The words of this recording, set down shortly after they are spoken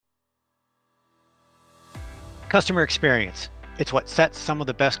Customer experience. It's what sets some of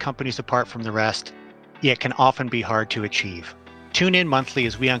the best companies apart from the rest, yet can often be hard to achieve. Tune in monthly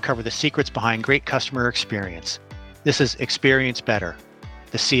as we uncover the secrets behind great customer experience. This is Experience Better,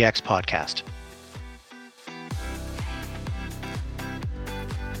 the CX podcast.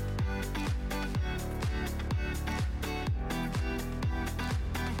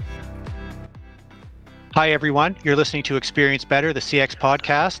 Hi, everyone. You're listening to Experience Better, the CX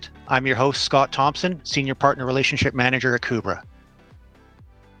podcast. I'm your host, Scott Thompson, Senior Partner Relationship Manager at Kubra.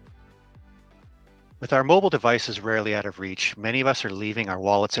 With our mobile devices rarely out of reach, many of us are leaving our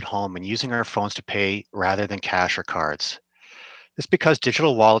wallets at home and using our phones to pay rather than cash or cards. This is because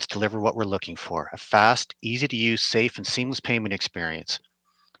digital wallets deliver what we're looking for, a fast, easy to use, safe, and seamless payment experience.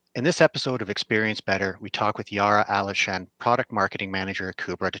 In this episode of Experience Better, we talk with Yara Alashan, Product Marketing Manager at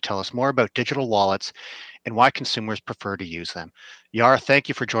Kubra, to tell us more about digital wallets and why consumers prefer to use them. Yara, thank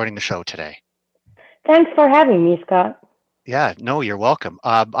you for joining the show today. Thanks for having me, Scott. Yeah, no, you're welcome.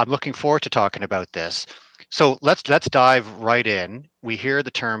 I'm looking forward to talking about this. So let's dive right in. We hear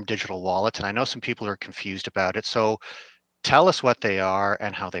the term digital wallets, and I know some people are confused about it. So tell us what they are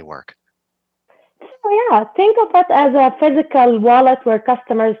and how they work. Think of it as a physical wallet where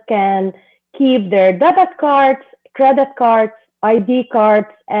customers can keep their debit cards, credit cards, ID cards,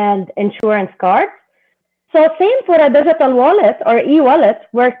 and insurance cards. So same for a digital wallet or e-wallet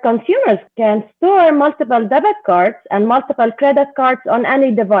where consumers can store multiple debit cards and multiple credit cards on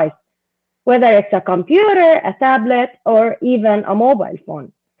any device, whether it's a computer, a tablet, or even a mobile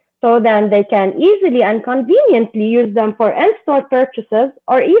phone. So then they can easily and conveniently use them for in-store purchases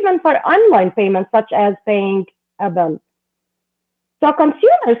or even for online payments such as paying a bill. So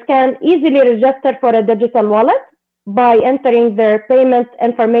consumers can easily register for a digital wallet by entering their payment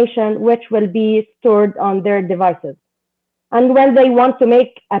information, which will be stored on their devices. And when they want to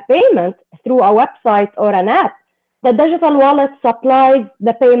make a payment through a website or an app, the digital wallet supplies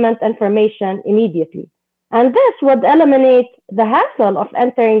the payment information immediately. And this would eliminate the hassle of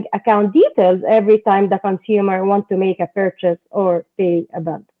entering account details every time the consumer wants to make a purchase or pay a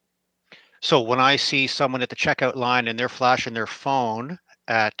bill. So when I see someone at the checkout line and they're flashing their phone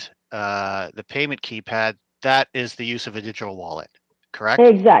at the payment keypad, that is the use of a digital wallet, correct?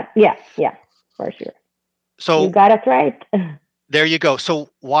 Exactly. Yeah, for sure. So you got it right. There you go. So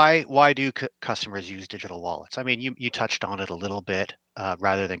why do customers use digital wallets? I mean, you touched on it a little bit,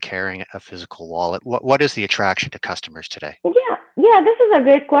 rather than carrying a physical wallet. What is the attraction to customers today? This is a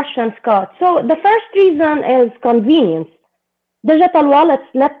great question, Scott. So the first reason is convenience. Digital wallets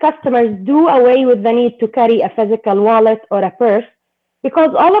let customers do away with the need to carry a physical wallet or a purse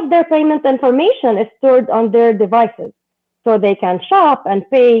because all of their payment information is stored on their devices. So they can shop and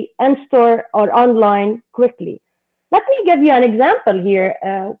pay in-store or online quickly. Let me give you an example here.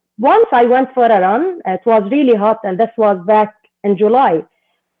 Once I went for a run. It was really hot, and this was back in July.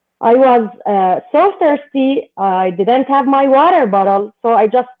 I was so thirsty, I didn't have my water bottle, so I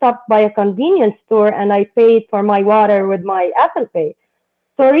just stopped by a convenience store and I paid for my water with my Apple Pay.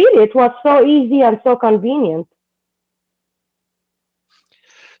 So really, it was so easy and so convenient.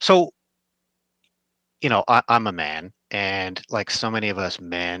 So, I'm a man, and like so many of us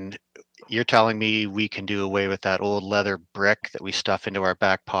men, you're telling me we can do away with that old leather brick that we stuff into our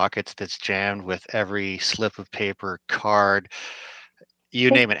back pockets that's jammed with every slip of paper, card,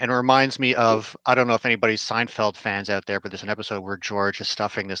 you name it. And it reminds me of, I don't know if anybody's Seinfeld fans out there, but there's an episode where George is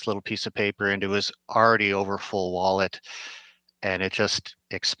stuffing this little piece of paper into his already over full wallet, and it just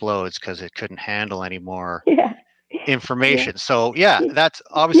explodes because it couldn't handle any more Yeah, yeah, information. So yeah, that's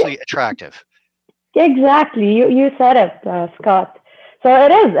yeah, obviously attractive. exactly. You said it, Scott. So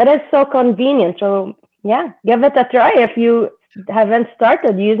it is so convenient. So yeah, give it a try if you haven't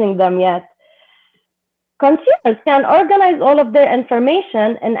started using them yet. Consumers can organize all of their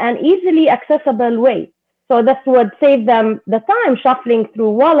information in an easily accessible way. So this would save them the time shuffling through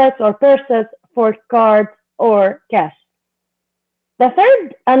wallets or purses for cards or cash. The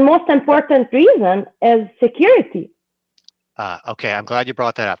third and most important reason is security. Okay, I'm glad you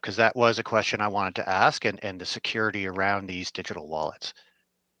brought that up because that was a question I wanted to ask, and the security around these digital wallets.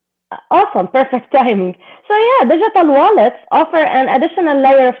 Awesome, perfect timing. So yeah, digital wallets offer an additional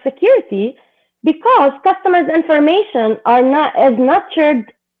layer of security because customers' information is not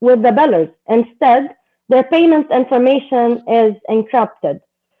shared with the billers. Instead, their payment information is encrypted.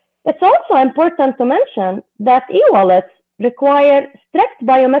 It's also important to mention that e-wallets require strict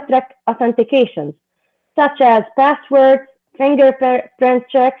biometric authentications, such as passwords, fingerprint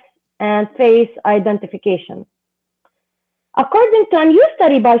checks, and face identification. According to a new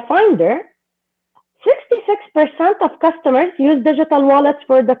study by Finder, 66% of customers use digital wallets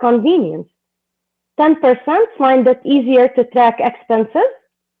for the convenience. 10% find it easier to track expenses,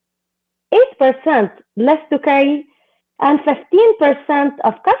 8% less to carry, and 15%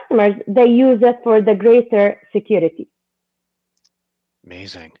 of customers, they use it for the greater security.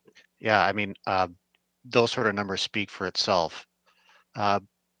 Amazing. Yeah, I mean, those sort of numbers speak for itself. Uh,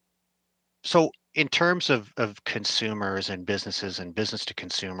 so in terms of consumers and businesses and business to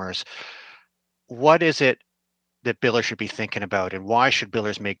consumers, what is it that billers should be thinking about, and why should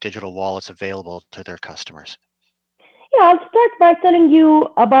billers make digital wallets available to their customers? Yeah, I'll start by telling you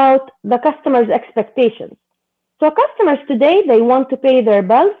about the customer's expectations. So customers today, they want to pay their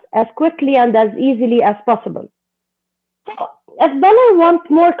bills as quickly and as easily as possible. So if billers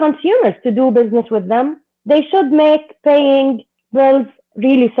want more consumers to do business with them, they should make paying bills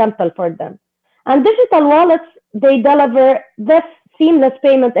really simple for them. And digital wallets, they deliver this seamless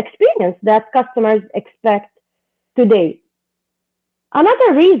payment experience that customers expect today.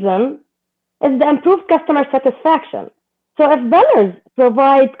 Another reason is the improved customer satisfaction. So if billers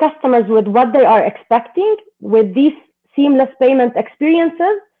provide customers with what they are expecting with these seamless payment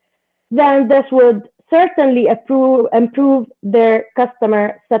experiences, then this would certainly improve their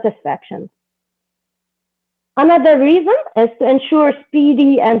customer satisfaction. Another reason is to ensure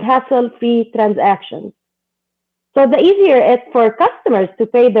speedy and hassle-free transactions. So the easier it for customers to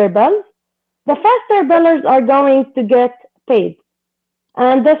pay their bills, the faster billers are going to get paid.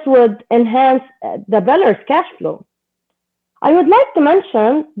 And this would enhance the biller's cash flow. I would like to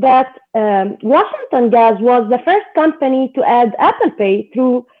mention that Washington Gas was the first company to add Apple Pay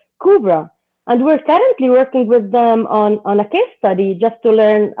through Cobra, and we're currently working with them on a case study just to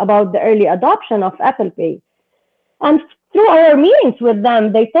learn about the early adoption of Apple Pay. And through our meetings with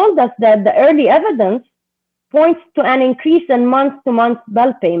them, they told us that the early evidence points to an increase in month-to-month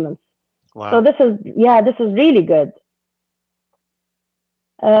bill payments. Wow. So this is really good.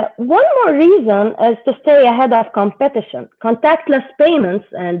 One more reason is to stay ahead of competition. Contactless payments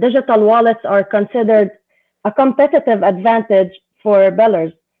and digital wallets are considered a competitive advantage for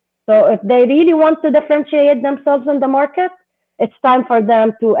billers. So if they really want to differentiate themselves in the market, it's time for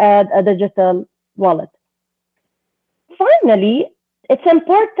them to add a digital wallet. Finally, it's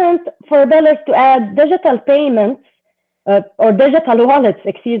important for billers to add digital payments or digital wallets,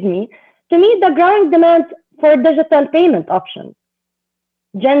 to meet the growing demand for digital payment options.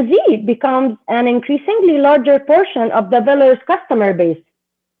 Gen Z becomes an increasingly larger portion of the biller's customer base.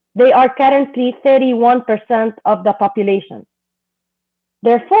 They are currently 31% of the population.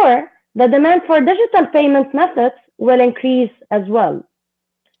 Therefore, the demand for digital payment methods will increase as well.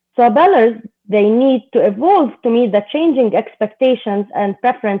 So billers, they need to evolve to meet the changing expectations and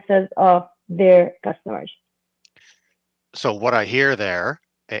preferences of their customers. So what I hear there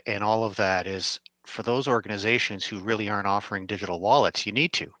in all of that is, for those organizations who really aren't offering digital wallets, you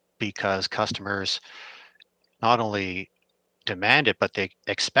need to, because customers not only demand it, but they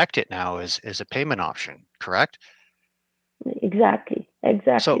expect it now as a payment option, correct? Exactly.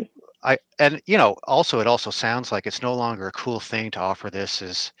 So also it also sounds like it's no longer a cool thing to offer this,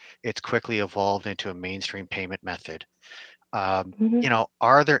 as it's quickly evolved into a mainstream payment method. Are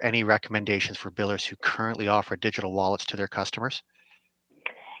there any recommendations for billers who currently offer digital wallets to their customers?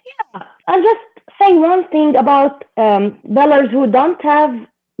 I'll just say one thing about billers who don't have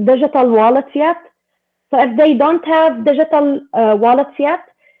digital wallets yet. So if they don't have digital wallets yet,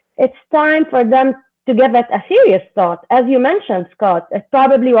 it's time for them to give it a serious thought. As you mentioned, Scott, it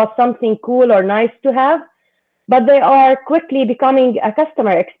probably was something cool or nice to have, but they are quickly becoming a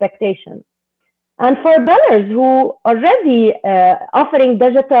customer expectation. And for billers who already offering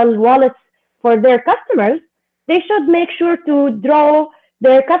digital wallets for their customers, they should make sure to draw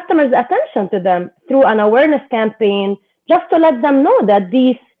their customers' attention to them through an awareness campaign, just to let them know that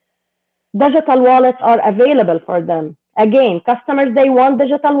these digital wallets are available for them. Again, customers, they want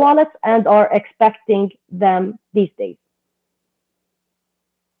digital wallets and are expecting them these days.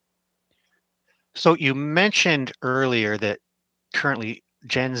 So you mentioned earlier that currently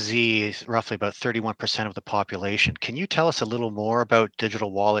Gen Z is roughly about 31% of the population. Can you tell us a little more about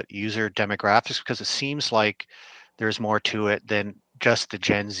digital wallet user demographics? Because it seems like there's more to it than just the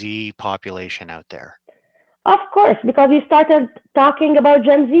Gen Z population out there. Of course, because you started talking about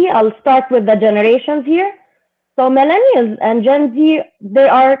Gen Z, I'll start with the generations here. So millennials and Gen Z, they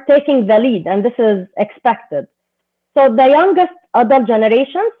are taking the lead, and this is expected. So the youngest adult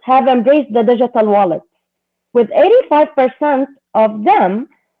generations have embraced the digital wallet, with 85% of them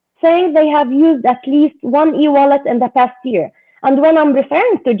saying they have used at least one e-wallet in the past year. And when I'm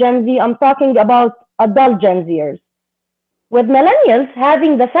referring to Gen Z, I'm talking about adult Gen Zers, with millennials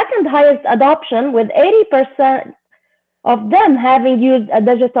having the second highest adoption with 80% of them having used a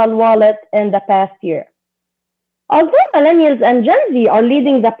digital wallet in the past year. Although millennials and Gen Z are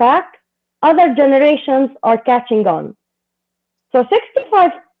leading the pack, other generations are catching on. So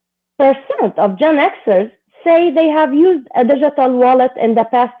 65% of Gen Xers say they have used a digital wallet in the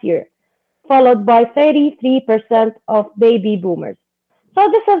past year, followed by 33% of baby boomers. So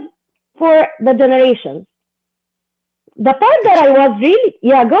this is for the generations. The part that I was really,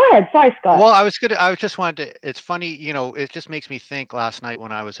 yeah, go ahead. Sorry, Scott. Well, I was just wanted to, it's funny, it just makes me think last night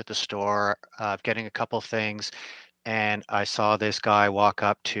when I was at the store, getting a couple things, and I saw this guy walk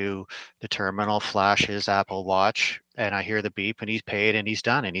up to the terminal, flash his Apple Watch, and I hear the beep, and he's paid, and he's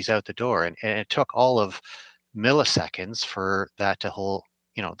done, and he's out the door. And it took all of milliseconds for that to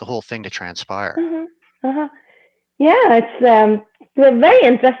the whole thing to transpire. Uh-huh. Yeah, it's very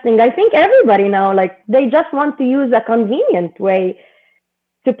interesting. I think everybody now, like, they just want to use a convenient way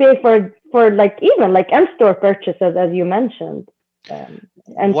to pay for like even like in-store purchases, as you mentioned.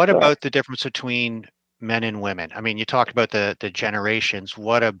 What about the difference between men and women? I mean, you talked about the generations.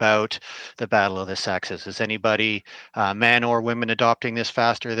 What about the battle of the sexes? Is anybody, men or women, adopting this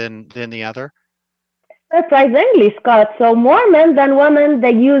faster than the other? Surprisingly, Scott, so more men than women,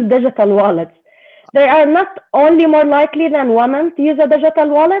 they use digital wallets. They are not only more likely than women to use a digital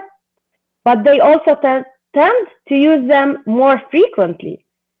wallet, but they also tend to use them more frequently.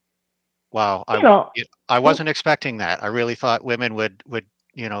 Wow, I wasn't expecting that. I really thought women would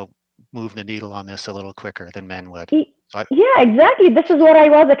move the needle on this a little quicker than men would. Yeah, exactly. This is what I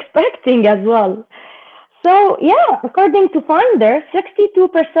was expecting as well. So yeah, according to Finder,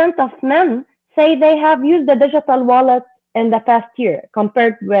 62% of men say they have used a digital wallet in the past year,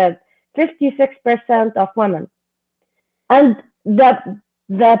 compared with 56% of women. And the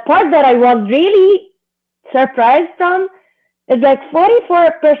part that I was really surprised from is like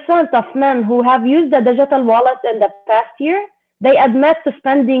 44% of men who have used a digital wallet in the past year, they admit to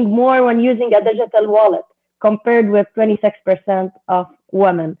spending more when using a digital wallet, compared with 26% of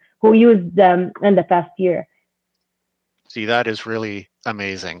women who used them in the past year. See, that is really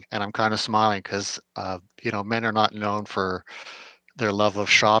amazing. And I'm kind of smiling because, men are not known for their love of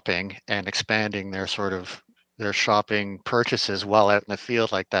shopping and expanding their shopping purchases while out in the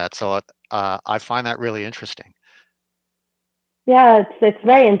field like that. So I find that really interesting. Yeah, it's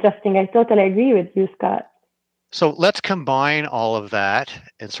very interesting. I totally agree with you, Scott. So let's combine all of that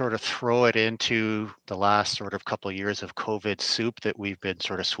and sort of throw it into the last sort of couple of years of COVID soup that we've been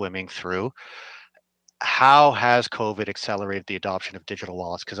sort of swimming through. How has COVID accelerated the adoption of digital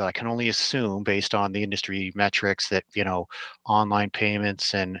wallets? Because I can only assume, based on the industry metrics, that online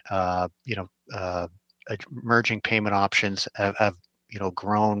payments and emerging payment options have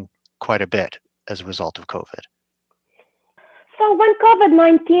grown quite a bit as a result of COVID. So when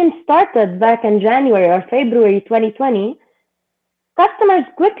COVID-19 started back in January or February 2020, customers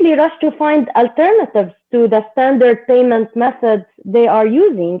quickly rushed to find alternatives to the standard payment methods they are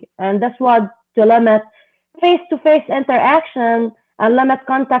using, and that's what to limit face-to-face interaction and limit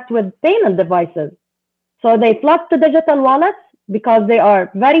contact with payment devices. So they flocked to digital wallets because they are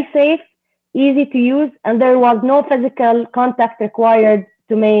very safe, easy to use, and there was no physical contact required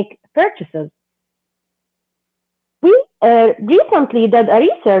to make purchases. We recently did a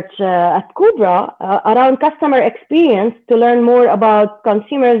research at Kubra around customer experience to learn more about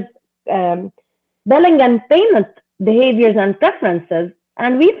consumers' billing and payment behaviors and preferences.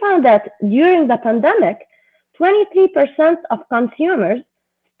 And we found that during the pandemic, 23% of consumers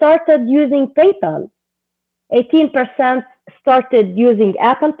started using PayPal, 18% started using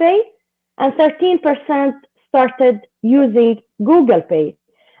Apple Pay, and 13% started using Google Pay.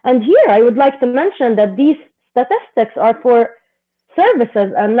 And here I would like to mention that these statistics are for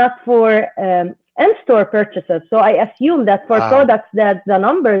services and not for in-store purchases. So I assume that for products that the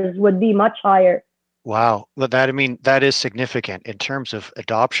numbers would be much higher. Wow. Well, that is significant in terms of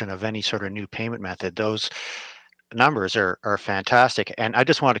adoption of any sort of new payment method. Those numbers are fantastic. And I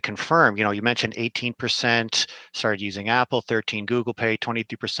just want to confirm, you mentioned 18% started using Apple, 13 Google Pay,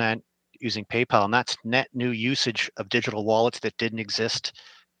 23% using PayPal, and that's net new usage of digital wallets that didn't exist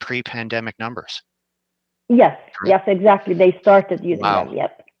pre-pandemic numbers. Yes, correct? Yes, exactly. They started using them.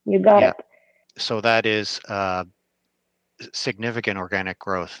 Yep, you got it. So that is significant organic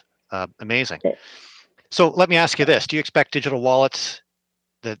growth. Amazing. So let me ask you this: do you expect digital wallets,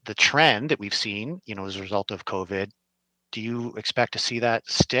 the trend that we've seen, as a result of COVID, do you expect to see that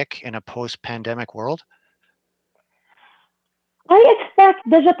stick in a post-pandemic world? I expect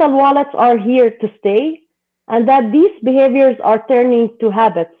digital wallets are here to stay, and that these behaviors are turning to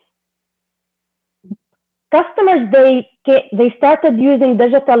habits. customers, they started using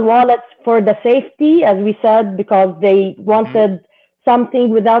digital wallets for the safety, as we said, because they wanted something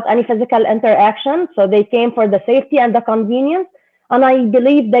without any physical interaction. So they came for the safety and the convenience. And I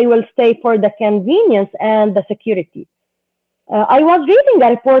believe they will stay for the convenience and the security. I was reading a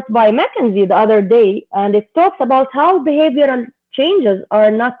report by McKinsey the other day, and it talks about how behavioral changes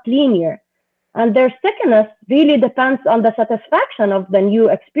are not linear, and their stickiness really depends on the satisfaction of the new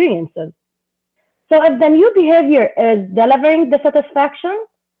experiences. So if the new behavior is delivering the satisfaction,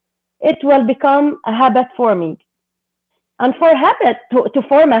 it will become a habit forming. And to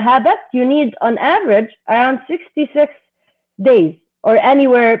form a habit, you need on average around 66 days, or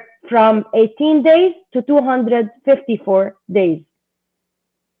anywhere from 18 days to 254 days.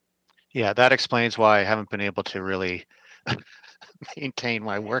 Yeah, that explains why I haven't been able to really maintain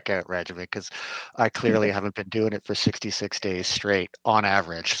my workout regimen, because I clearly haven't been doing it for 66 days straight on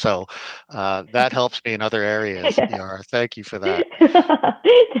average. So that helps me in other areas. Yara, thank you for that.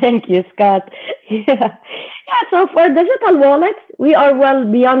 Thank you, Scott. Yeah. Yeah, so for digital wallets, we are well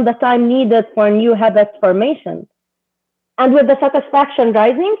beyond the time needed for new habit formation. And with the satisfaction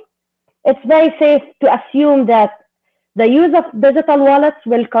rising, it's very safe to assume that the use of digital wallets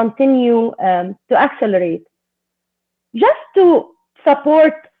will continue to accelerate. Just to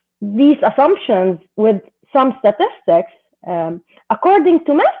support these assumptions with some statistics, according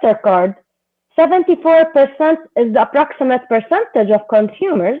to MasterCard, 74% is the approximate percentage of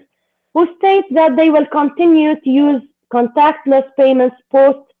consumers who state that they will continue to use contactless payments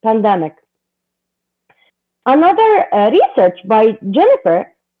post-pandemic. Another research by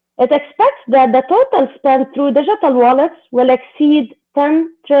Jennifer, it expects that the total spend through digital wallets will exceed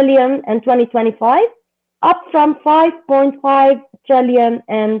 10 trillion in 2025, up from 5.5 trillion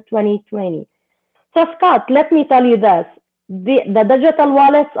in 2020. So Scott, let me tell you this. The digital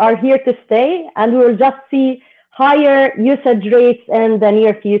wallets are here to stay, and we will just see higher usage rates in the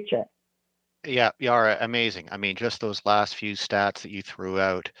near future. Yeah, Yara, amazing. I mean, just those last few stats that you threw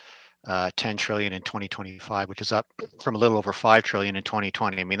out, 10 trillion in 2025, which is up from a little over 5 trillion in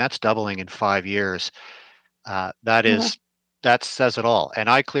 2020. I mean, that's doubling in 5 years. That says it all. And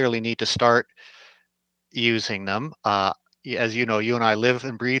I clearly need to start using them. As you know, you and I live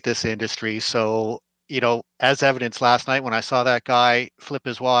and breathe this industry. So, as evidence last night when I saw that guy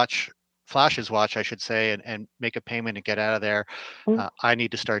flash his watch, I should say, and make a payment and get out of there. I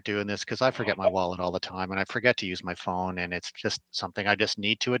need to start doing this because I forget my wallet all the time and I forget to use my phone. And it's just something I just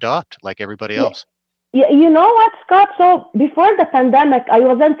need to adopt like everybody else. Yeah, you know what, Scott? So before the pandemic, I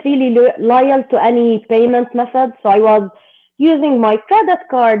wasn't really loyal to any payment method. So I was using my credit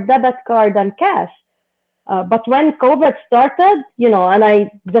card, debit card, and cash. But when COVID started,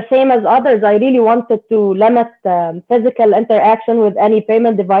 and the same as others, I really wanted to limit physical interaction with any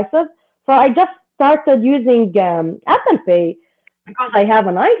payment devices. So I just started using Apple Pay because I have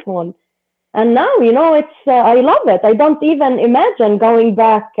an iPhone. And now, I love it. I don't even imagine going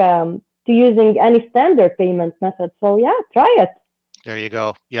back to using any standard payment method. So yeah, try it. There you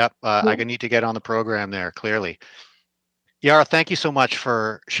go. Yep. I need to get on the program there, clearly. Yara, thank you so much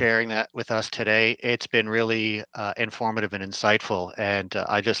for sharing that with us today. It's been really informative and insightful, and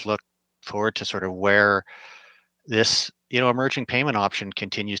I just look forward to sort of where this, emerging payment option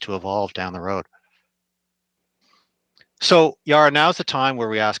continues to evolve down the road. So, Yara, now's the time where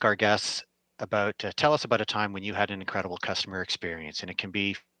we ask our guests tell us about a time when you had an incredible customer experience, and it can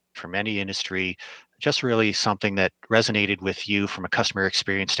be from any industry, just really something that resonated with you from a customer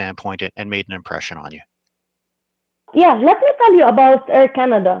experience standpoint and made an impression on you. Yeah, let me tell you about Air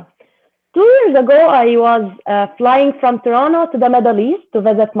Canada. 2 years ago, I was flying from Toronto to the Middle East to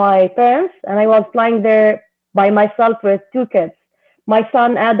visit my parents, and I was flying there by myself with 2 kids. My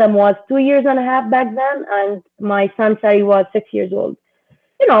son Adam was 2 years and a half back then, and my son Sari was 6 years old.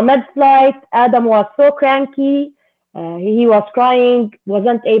 Mid-flight, Adam was so cranky. He was crying,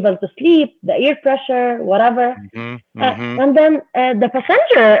 wasn't able to sleep, the air pressure, whatever. And then the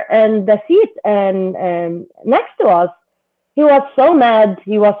passenger in the seat and next to us, he was so mad,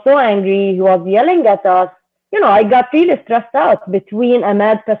 he was so angry, he was yelling at us. I got really stressed out between a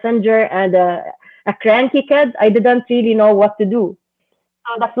mad passenger and a cranky kid. I didn't really know what to do.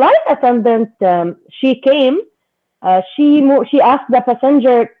 So the flight attendant, she came, she asked the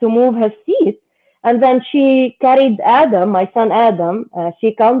passenger to move his seat. And then she carried Adam, my son Adam.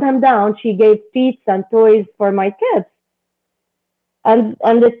 She calmed him down. She gave treats and toys for my kids. And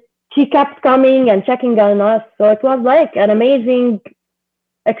she kept coming and checking on us. So it was like an amazing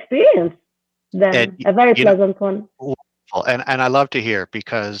experience then, a very pleasant one. And I love to hear,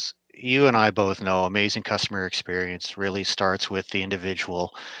 because you and I both know amazing customer experience really starts with the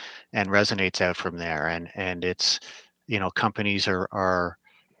individual and resonates out from there. And it's, companies are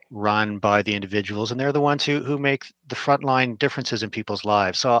run by the individuals, and they're the ones who make the frontline differences in people's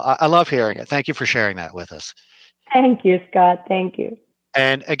lives. So I love hearing it. Thank you for sharing that with us. Thank you, Scott. Thank you.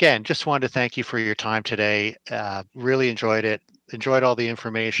 And again, just wanted to thank you for your time today. Really enjoyed it. Enjoyed all the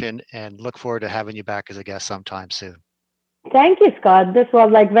information, and look forward to having you back as a guest sometime soon. Thank you, Scott. This was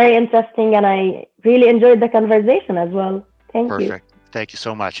very interesting, and I really enjoyed the conversation as well. Thank you. Perfect. Thank you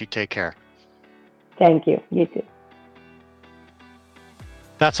so much. You take care. Thank you. You too.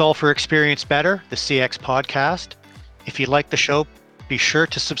 That's all for Experience Better, the CX podcast. If you like the show, be sure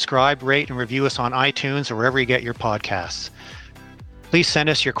to subscribe, rate, and review us on iTunes or wherever you get your podcasts. Please send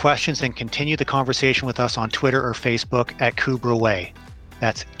us your questions and continue the conversation with us on Twitter or Facebook at Kubra Way.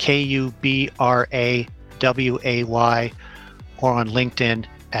 That's KUBRAWAY, or on LinkedIn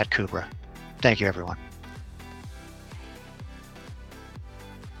at Kubra. Thank you, everyone.